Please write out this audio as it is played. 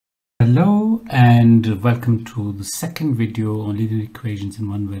Hello and welcome to the second video on linear equations in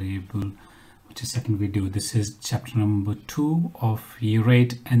one variable, which is second video. This is chapter number 2 of Year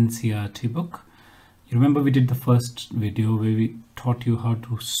 8 NCERT book. You remember we did the first video where we taught you how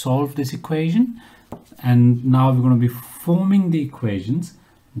to solve this equation, and now we're going to be forming the equations,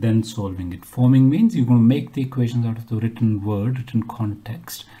 then solving it. Forming means you're going to make the equations out of the written word, written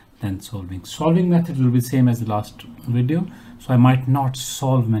context, then solving. Solving method will be the same as the last video, so I might not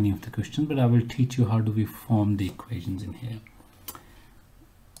solve many of the questions, but I will teach you how do we form the equations in here.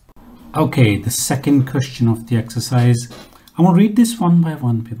 Okay, the second question of the exercise. I want to read this one by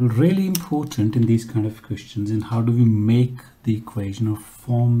one, people. Really important in these kind of questions, and how do we make the equation or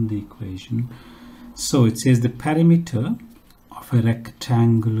form the equation. So it says the perimeter of a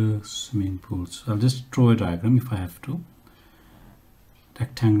rectangular swimming pool. So I'll just draw a diagram if I have to.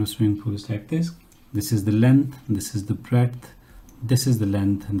 Rectangular swimming pool is like this. This is the length, this is the breadth, this is the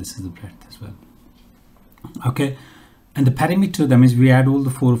length, and this is the breadth as well. Okay, and the perimeter, that means we add all the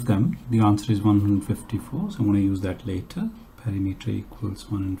four of them. The answer is 154, so I'm going to use that later. Perimeter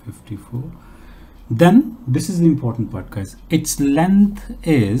equals 154. Then this is the important part, guys. Its length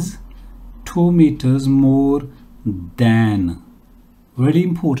is 2 meters more than. Very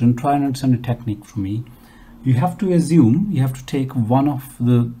important. Try and understand the technique for me. You have to assume, you have to take one of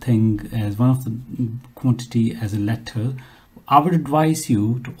the thing as one of the quantity as a letter. I would advise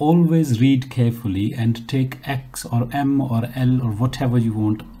you to always read carefully and take X or M or L or whatever you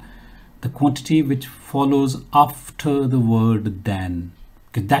want, the quantity which follows after the word than,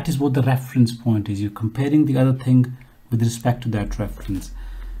 because that is what the reference point is. You're comparing the other thing with respect to that reference.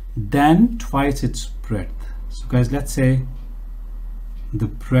 Then twice its breadth. So guys, let's say the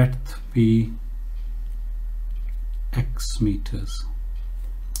breadth be X meters.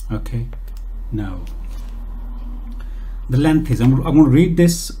 Okay, now the length is, I'm going to read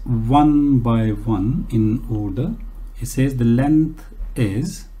this one by one in order. It says the length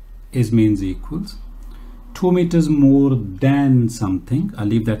is means equals 2 meters more than something. I'll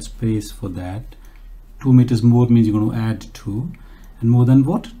leave that space for that. 2 meters more means you're going to add 2, and more than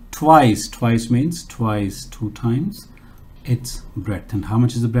what? Twice. Twice means twice, 2 times its breadth. And how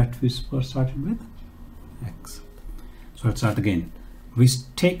much is the breadth we first started with? X. So let's start again. We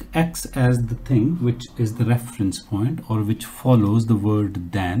take X as the thing which is the reference point, or which follows the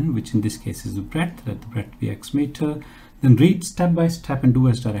word than, which in this case is the breadth. Let the breadth be X meter. Then read step by step and do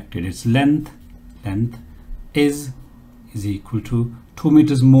as directed. Its length is equal to 2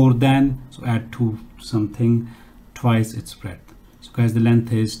 meters more than, so add 2 something, twice its breadth. So guys, the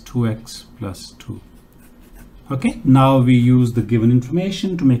length is 2x plus 2. Okay, now we use the given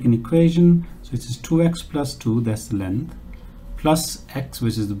information to make an equation. So it is 2x plus 2, that's the length, plus x,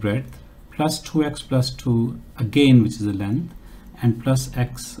 which is the breadth, plus 2x plus 2 again, which is the length, and plus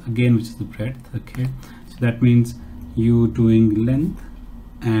x again, which is the breadth. Okay, so that means you doing length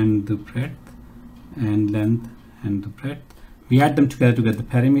and the breadth and length and the breadth. We add them together to get the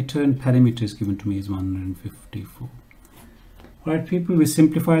perimeter, and perimeter is given to me as 154. Alright people, we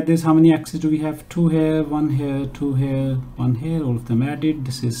simplified this. How many x's do we have? 2 here, 1 here, 2 here, 1 here, all of them added.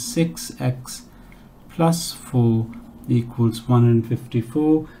 This is 6x plus 4 equals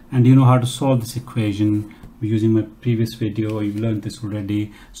 154. And you know how to solve this equation using my previous video. You've learned this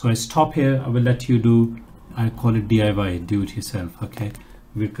already. So I stop here. I will let you do, I call it DIY, do it yourself. Okay,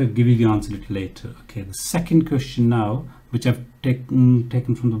 we'll give you the answer a little later. Okay, the second question now, which I've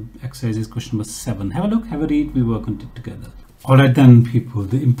taken from the exercise, is question number 7. Have a look, have a read, we work on it together. Alright then people,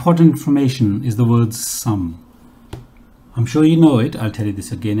 the important information is the word sum. I'm sure you know it, I'll tell you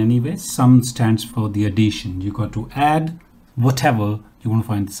this again anyway. Sum stands for the addition. You got to add whatever you want to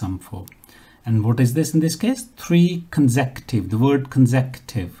find the sum for. And what is this in this case? 3 consecutive. The word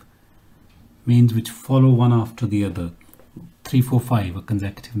consecutive means which follow one after the other. 3, 4, 5 are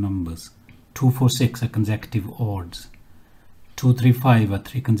consecutive numbers. 2, 4, 6 are consecutive odds. 2, 3, 5 are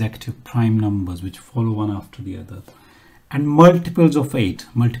 3 consecutive prime numbers which follow one after the other. And multiples of 8.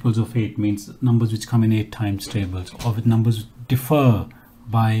 Multiples of 8 means numbers which come in 8 times tables, or with numbers differ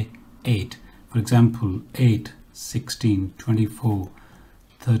by 8. For example, 8, 16, 24,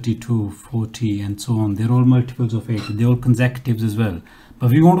 32, 40, and so on. They're all multiples of 8. They're all consecutives as well.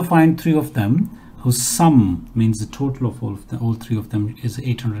 But we want to find 3 of them whose sum means the total of all 3 of them is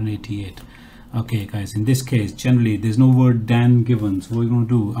 888. Okay guys, in this case generally there's no word than given. So what we're going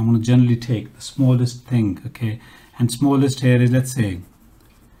to do, I'm going to generally take the smallest thing. Okay, and smallest here is, let's say,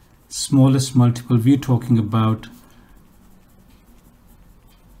 smallest multiple we're talking about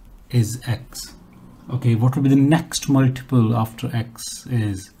is x. Okay, what will be the next multiple after x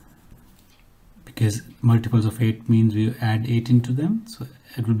is, because multiples of 8 means we add 8 into them, so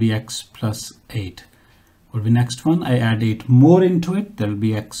it will be x plus 8. What will be next one? I add 8 more into it, there will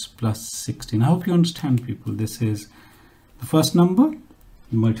be x plus 16. I hope you understand, people. This is the first number,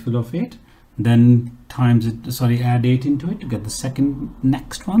 multiple of 8, then times it, sorry, add 8 into it to get the second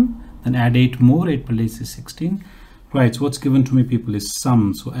next one, then add 8 more, 8 plus 8 is 16. Right, so what's given to me, people, is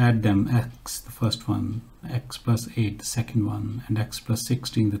sum. So add them, x, the first one, x plus 8, the second one, and x plus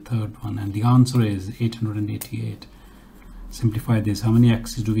 16, the third one. And the answer is 888. Simplify this. How many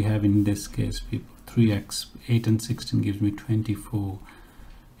x's do we have in this case, people? 3x. 8 and 16 gives me 24.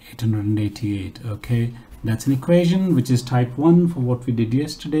 888. Okay, that's an equation which is type 1 for what we did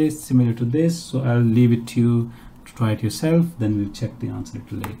yesterday, similar to this. So I'll leave it to you to try it yourself, then we'll check the answer a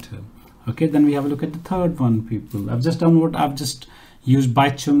little later. Okay, then we have a look at the third one, people. I've just done what I've just used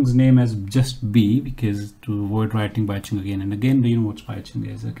Baichung's name as just B, because to avoid writing Baichung again and again. Do you know what Baichung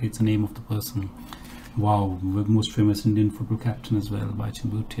is? Okay, it's the name of the person. Wow, most famous Indian football captain as well, Baichung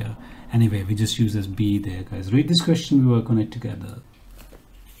Bhutia. Anyway, we just use as B there, guys. Read this question, we work on it together.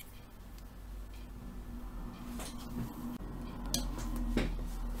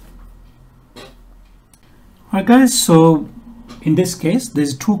 Alright, guys, so in this case,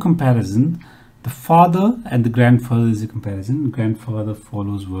 there's two comparisons. The father and the grandfather is a comparison. Grandfather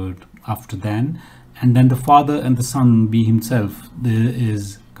follows word after than, and then the father and the son, B himself, there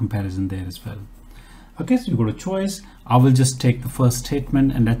is comparison there as well. Okay, so you've got a choice. I will just take the first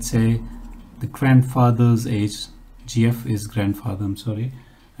statement, and let's say the grandfather's age, GF is grandfather, I'm sorry.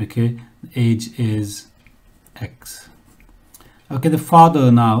 Okay, age is X. Okay, the father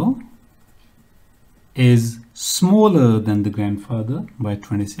now is smaller than the grandfather by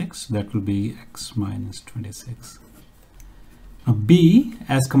 26, so that will be x minus 26. Now B,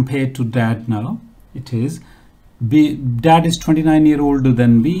 as compared to dad, now it is B, dad is 29 years older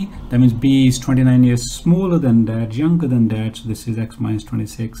than B, that means B is 29 years smaller than dad, younger than dad, so this is x minus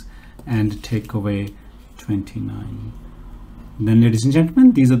 26, and take away 29. Then, ladies and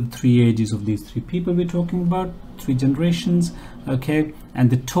gentlemen, these are the three ages of these three people we're talking about, 3 generations. Okay,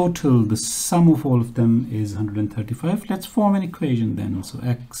 and the total, the sum of all of them is 135. Let's form an equation then. So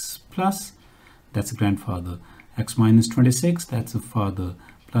x plus, that's a grandfather, x minus 26, that's a father,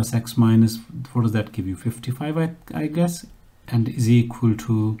 plus x minus, what does that give you? 55, I guess, and is equal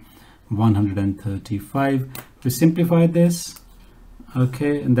to 135. We simplify this,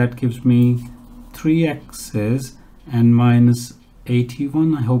 okay, and that gives me 3x's and minus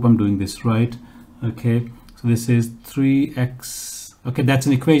 81. I hope I'm doing this right. Okay, so this is 3x. Okay, that's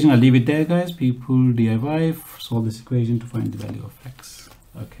an equation. I'll leave it there, guys. People, DIY, solve this equation to find the value of x.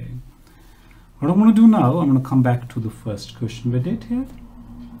 Okay, what I'm going to do now, I'm going to come back to the first question we did here,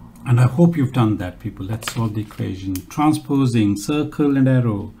 and I hope you've done that, people. Let's solve the equation. Transposing circle and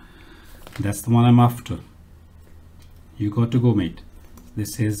arrow, that's the one I'm after. You got to go, mate.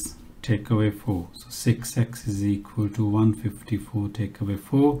 This is take away 4, so 6x is equal to 154, take away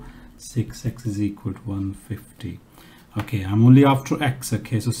 4, 6x is equal to 150. Okay, I'm only after x.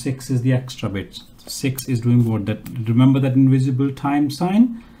 Okay, so 6 is the extra bit. So 6 is doing what? That, remember that invisible time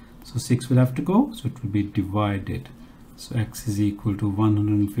sign, so 6 will have to go, so it will be divided. So x is equal to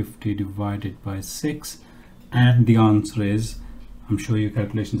 150 divided by 6, and the answer is, I'm sure your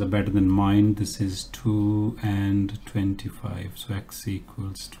calculations are better than mine, this is 2 and 25, so x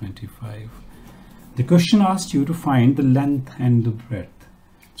equals 25. The question asked you to find the length and the breadth.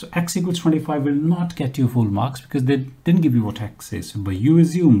 So x equals 25 will not get you full marks because they didn't give you what x is, but you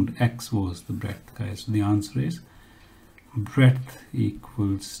assumed x was the breadth, guys. So the answer is breadth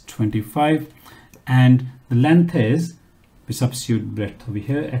equals 25, and the length is, we substitute breadth over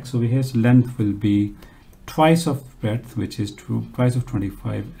here, x over here, so length will be twice of breadth, which is twice of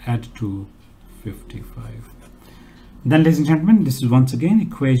 25, add to 55. Then, ladies and gentlemen, this is once again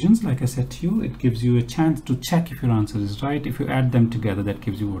equations. Like I said to you, it gives you a chance to check if your answer is right. If you add them together, that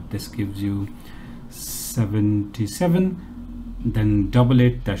gives you what? This gives you 77. Then double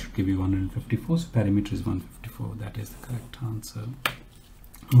it, that should give you 154. So perimeter is 154. That is the correct answer.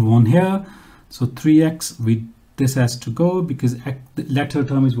 Move on here. So 3x, this has to go because the latter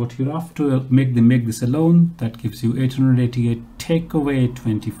term is what you're after. Make this alone. That gives you 888. Take away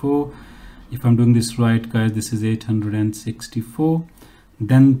 24. If I'm doing this right, guys, this is 864.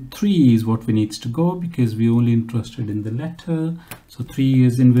 Then 3 is what we need to go because we're only interested in the letter. So 3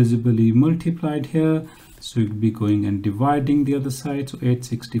 is invisibly multiplied here. So you'll be going and dividing the other side. So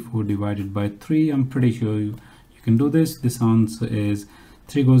 864 divided by 3. I'm pretty sure you can do this. This answer is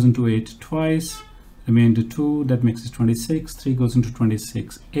 3 goes into 8 twice. Remainder 2, that makes it 26. 3 goes into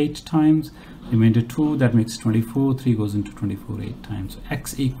 26 8 times. Remainder 2, that makes 24. 3 goes into 24 8 times. So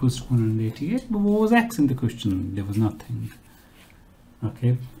x equals 188. But what was x in the question? There was nothing.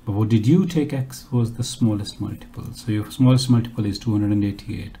 Okay, but what did you take? X was the smallest multiple, so your smallest multiple is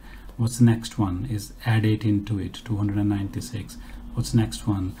 288. What's the next one? Is add 8 into it, 296. What's the next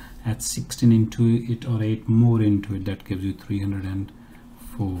one? Add 16 into it, or 8 more into it, that gives you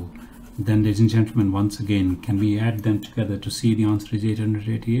 304. Then, ladies and gentlemen, once again, can we add them together to see the answer is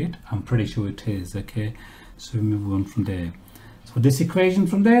 888? I'm pretty sure it is. Okay, so we move on from there. So this equation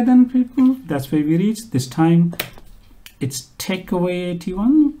from there, then people, that's where we reach. This time it's take away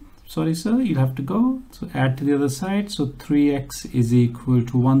 81. Sorry sir, you'll have to go, so add to the other side. So 3x is equal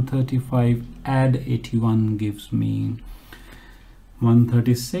to 135, add 81 gives me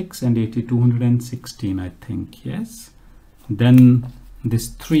 136, and 80 216, I think. Yes, then this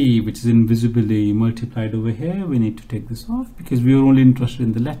 3, which is invisibly multiplied over here, we need to take this off because we are only interested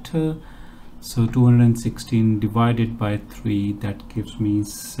in the letter. So 216 divided by 3, that gives me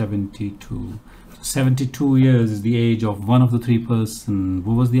 72. 72 years is the age of one of the three person.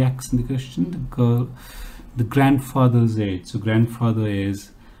 What was the X in the question? The girl, the grandfather's age. So grandfather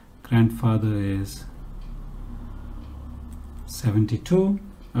is 72.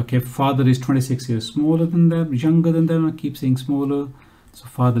 Okay, father is 26 years smaller than them, younger than them. I keep saying smaller. So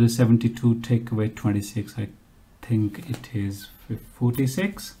father is 72. Take away 26. I think it is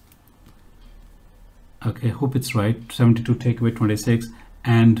 46. Okay, hope it's right. 72 take away 26,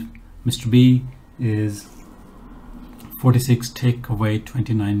 and Mr. B is 46 take away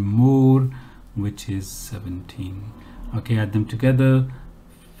 29 more, which is 17. Okay, add them together,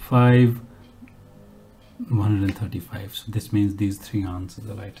 135. So this means these three answers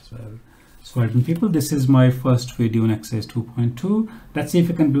are right as well. So well done people, this is my first video on exercise 2.2. Let's see if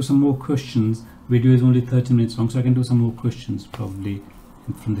I can do some more questions. Video is only 30 minutes long, so I can do some more questions probably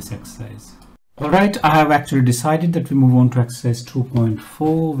from this exercise. Alright, I have actually decided that we move on to exercise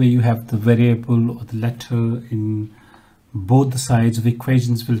 2.4, where you have the variable or the letter in both the sides of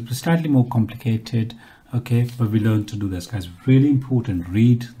equations. Will be slightly more complicated, okay, but we learn to do this, guys. Really important.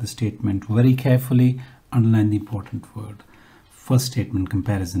 Read the statement very carefully, underline the important word. First statement,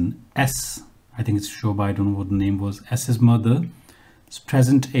 comparison. S, I think it's Shoba, I don't know what the name was. S's mother's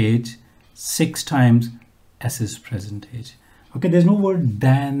present age 6 times S's present age. Okay, there's no word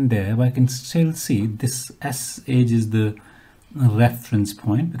than there, but I can still see this S age is the reference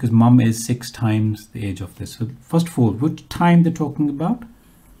point because mom is 6 times the age of this. So first of all, what time they're talking about?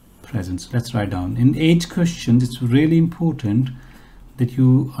 Present. So let's write down. In age questions, it's really important that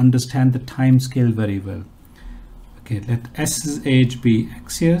you understand the time scale very well. Okay, let S's age be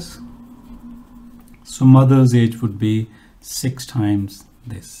X years. So mother's age would be 6 times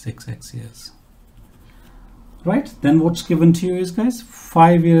this, 6x years. Right, then what's given to you is, guys,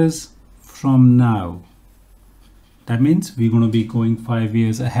 5 years from now. That means we're going to be going 5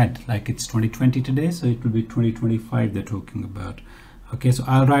 years ahead, like it's 2020 today, so it will be 2025 they're talking about. Okay, so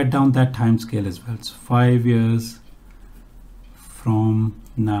I'll write down that time scale as well. So 5 years from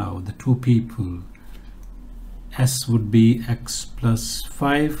now, the two people, S would be X plus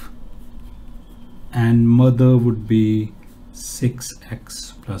 5 and mother would be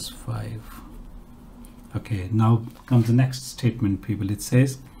 6x plus 5. Okay, now comes the next statement, people. It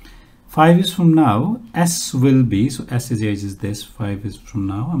says 5 years from now, S will be, so S's age is this, 5 years from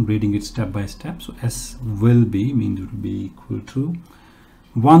now. I'm reading it step by step. So S will be means it will be equal to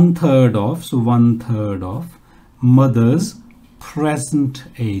 1/3 of, so 1/3 of mother's present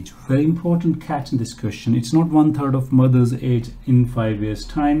age. Very important catch in this question. It's not 1/3 of mother's age in 5 years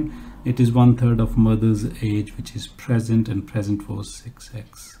time. It is 1/3 of mother's age, which is present, and present was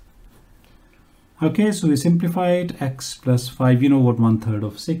 6x. Okay, so we simplify it. X plus 5, you know what 1/3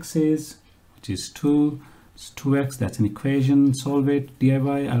 of 6 is, which is 2. It's 2x, that's an equation. Solve it,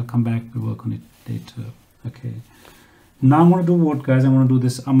 DIY. I'll come back to work on it later. Okay, now I'm going to do what, guys? I want to do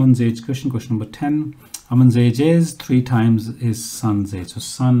this Aman's age question, question number 10. Aman's age is 3 times his son's age. So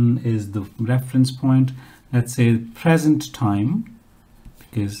son is the reference point. Let's say present time,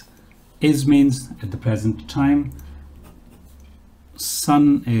 because is means at the present time.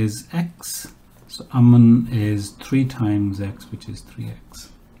 Son is X. So Aman is 3 times X, which is 3x.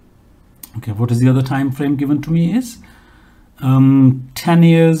 Okay, what is the other time frame given to me is 10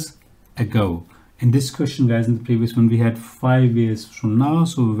 years ago. In this question, guys, in the previous one, we had 5 years from now.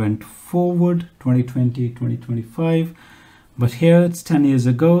 So we went forward, 2020, 2025. But here it's 10 years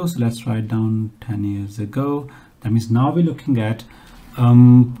ago. So let's write down 10 years ago. That means now we're looking at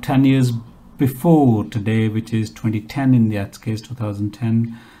 10 years before today, which is 2010 in that case,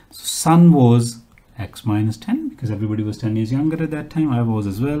 2010. So son was X minus 10 because everybody was 10 years younger at that time. I was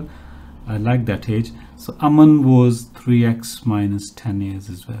as well. I like that age. So Aman was 3x minus 10 years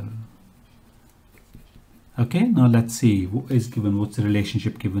as well. Okay, now let's see what is given, what's the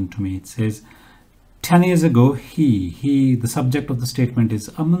relationship given to me. It says 10 years ago he, the subject of the statement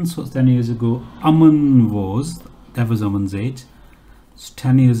is Aman. So 10 years ago Aman was, that was Aman's age. So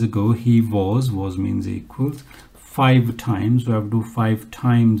 10 years ago he was means equals 5 times, so I have to do 5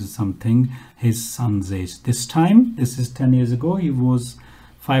 times something, his son's age. This time, this is 10 years ago, he was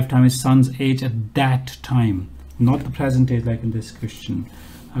 5 times his son's age at that time, not the present age like in this question.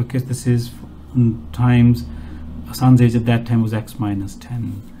 Okay, this is times son's age at that time was x minus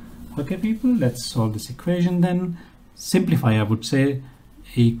 10. Okay people, let's solve this equation then. Simplify, I would say,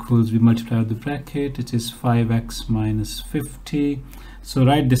 equals, we multiply with the bracket, it is 5x minus 50. So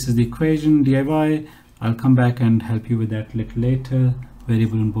right, this is the equation diy. I'll come back and help you with that a little later.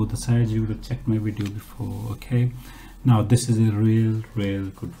 Variable on both the sides, you would have checked my video before. Okay, now this is a real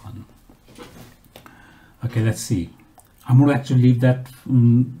good one. Okay, let's see. I'm going to actually leave that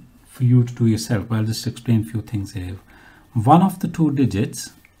for you to do yourself, but I'll just explain a few things here. One of the 2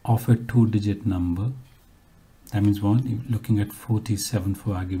 digits of a 2-digit number, that means one, looking at 47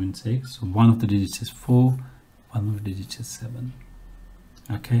 for argument's sake. So one of the digits is 4, one of the digits is 7.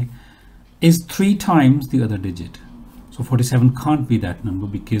 Okay, is 3 times the other digit. So 47 can't be that number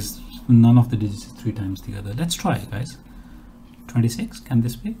because none of the digits is 3 times the other. Let's try, guys. 26, can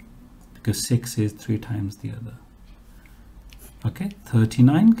this be? Because 6 is 3 times the other. Okay,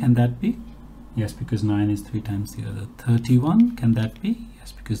 39, can that be? Yes, because 9 is 3 times the other. 31, can that be?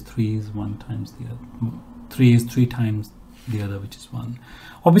 Yes, because 3 is 1 times the other. 3 is 3 times the other, which is 1.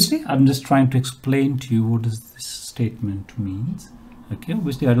 Obviously, I'm just trying to explain to you what does this statement means. Okay,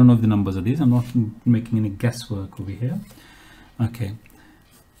 obviously I don't know if the numbers are these. I'm not making any guesswork over here. Okay,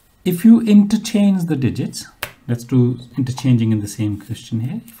 if you interchange the digits, let's do interchanging in the same question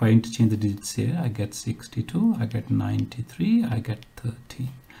here. If I interchange the digits here, I get 62, I get 93, I get 30.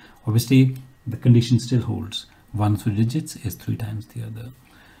 Obviously the condition still holds. One of the digits is 3 times the other.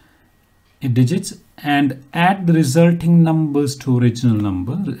 Digits, and add the resulting numbers to original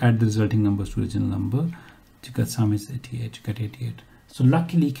number. Add the resulting numbers to original number. You get sum is 88. You get 88. So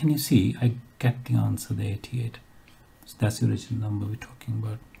luckily, can you see, I get the answer, the 88. So that's the original number we're talking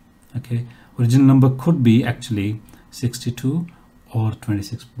about. Okay, original number could be actually 62 or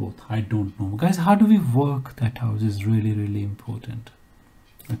 26, both. I don't know. Guys, how do we work that out is really important.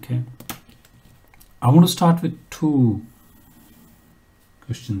 Okay, I want to start with 2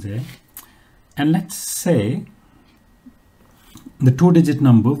 questions here. And let's say the 2-digit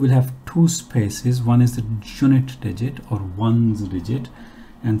number will have 2 spaces. One is the unit digit or ones digit,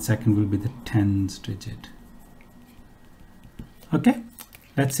 and second will be the tens digit. Okay,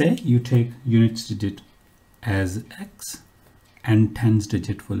 let's say you take units digit as x and tens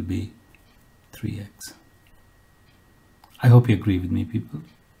digit will be 3x. I hope you agree with me, people.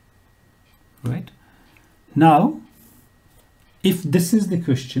 Right? Now, if this is the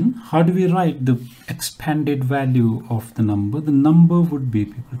question, how do we write the expanded value of the number? The number would be,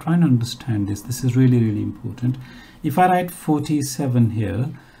 people try and understand this. This is really important. If I write 47 here,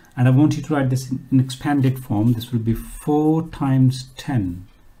 and I want you to write this in expanded form, this will be 4 times 10,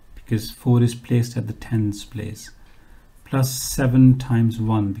 because 4 is placed at the tens place, plus 7 times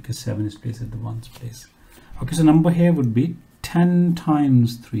 1, because 7 is placed at the ones place. Okay, so number here would be 10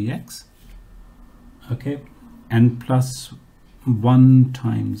 times 3x, okay, and plus 1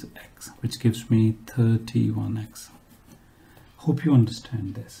 times x, which gives me 31x. Hope you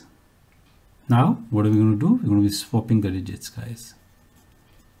understand this. Now, what are we going to do? We're going to be swapping the digits, guys.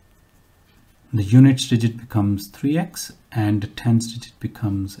 The units digit becomes 3x and the tens digit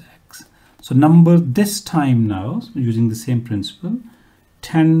becomes x. So number this time now, using the same principle,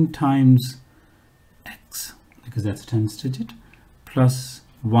 10 times x, because that's a tens digit, plus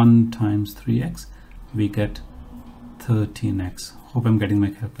 1 times 3x, we get 13x. Hope I'm getting my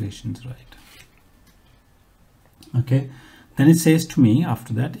calculations right. Okay, then it says to me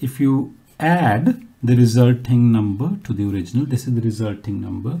after that, if you add the resulting number to the original, this is the resulting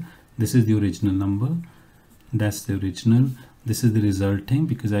number, this is the original number, that's the original, this is the resulting,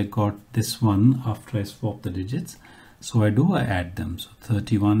 because I got this one after I swap the digits. So I add them. So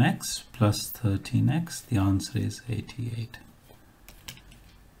 31x plus 13x, the answer is 88.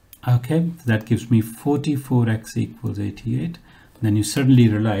 Okay, that gives me 44x equals 88. Then you suddenly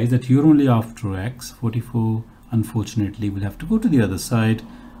realize that you're only after x. 44 unfortunately will have to go to the other side,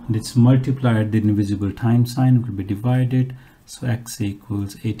 and it's multiplied the invisible times sign, it will be divided. So x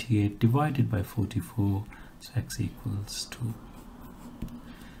equals 88 divided by 44, so x equals 2.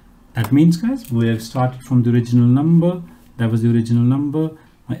 That means, guys, we have started from the original number. That was the original number.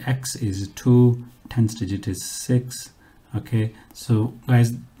 My x is 2, tens digit is 6. Okay, so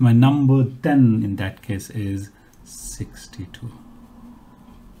guys, my number 10 in that case is 62.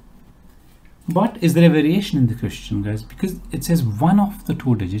 But is there a variation in the question, guys? Because it says one of the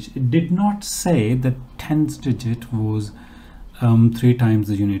two digits. It did not say that 10th digit was 3 times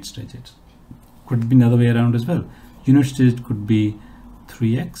the units digit. Could be another way around as well. Units digit could be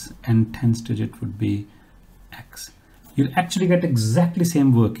 3x and 10th digit would be x. You'll actually get exactly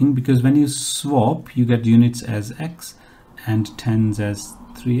same working, because when you swap, you get units as x and tens as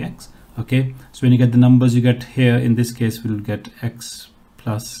 3x. Okay, so when you get the numbers you get here, in this case we'll get x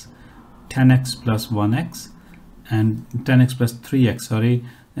plus 10x plus 1x and 10x plus 3x, sorry.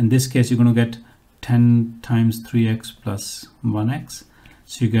 In this case you're going to get 10 times 3x plus 1x,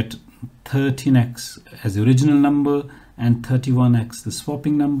 so you get 13x as the original number and 31x the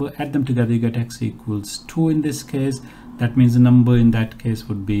swapping number. Add them together, you get x equals 2 in this case. That means the number in that case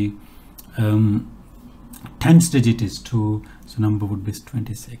would be 10th digit is 2, so number would be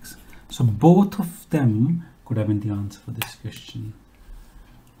 26. So both of them could have been the answer for this question.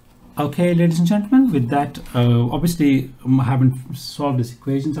 Okay, ladies and gentlemen, with that, obviously I haven't solved these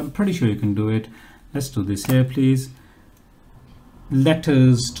equations. I'm pretty sure you can do it. Let's do this here, please.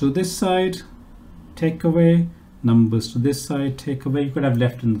 Letters to this side, take away. Numbers to this side, take away. You could have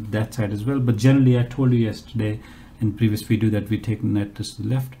left on that side as well, but generally I told you yesterday in previous video that we take letters to the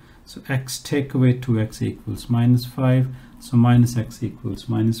left. So x take away 2x equals minus 5. So minus x equals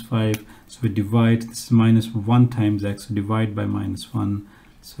minus 5. So we divide, this is minus 1 times x, so divide by minus 1.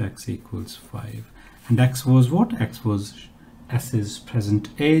 So x equals 5. And x was what? X was S's present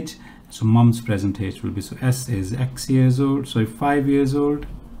age. So mum's present age will be, so S is x years old, so 5 years old.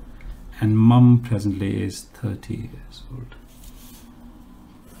 And mum presently is 30 years old.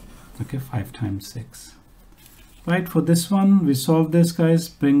 Okay, 5 times 6. Right, for this one, we solve this, guys.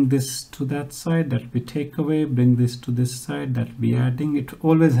 Bring this to that side, that we take away. Bring this to this side, that we adding. It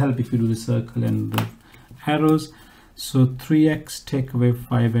always helps if you do the circle and the arrows. So 3x take away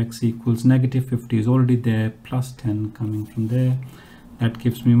 5x equals negative 50 is already there, plus 10 coming from there. That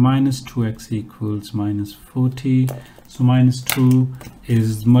gives me minus 2x equals minus 40. So minus 2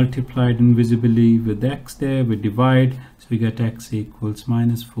 is multiplied invisibly with x there. We divide, so we get x equals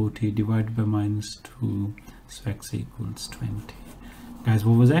minus 40 divided by minus 2. So x equals 20. Guys,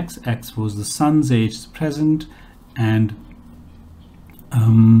 what was x? X was the son's age present, and I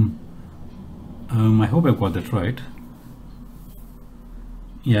hope I got that right.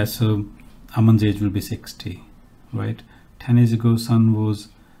 Yeah, so Aman's age will be 60, right? 10 years ago, son was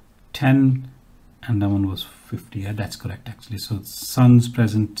 10 and Aman was 50. Yeah, that's correct actually. So son's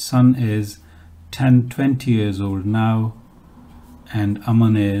present, son is 20 years old now, and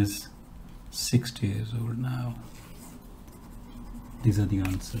Aman is 60 years old now. These are the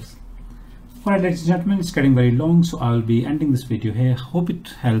answers. Alright, ladies and gentlemen, it's getting very long, so I'll be ending this video here. Hope it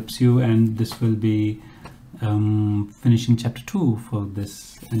helps you, and this will be finishing chapter 2 for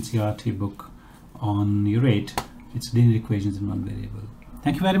this NCERT book on your 8. It's linear equations in one variable.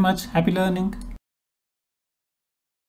 Thank you very much. Happy learning.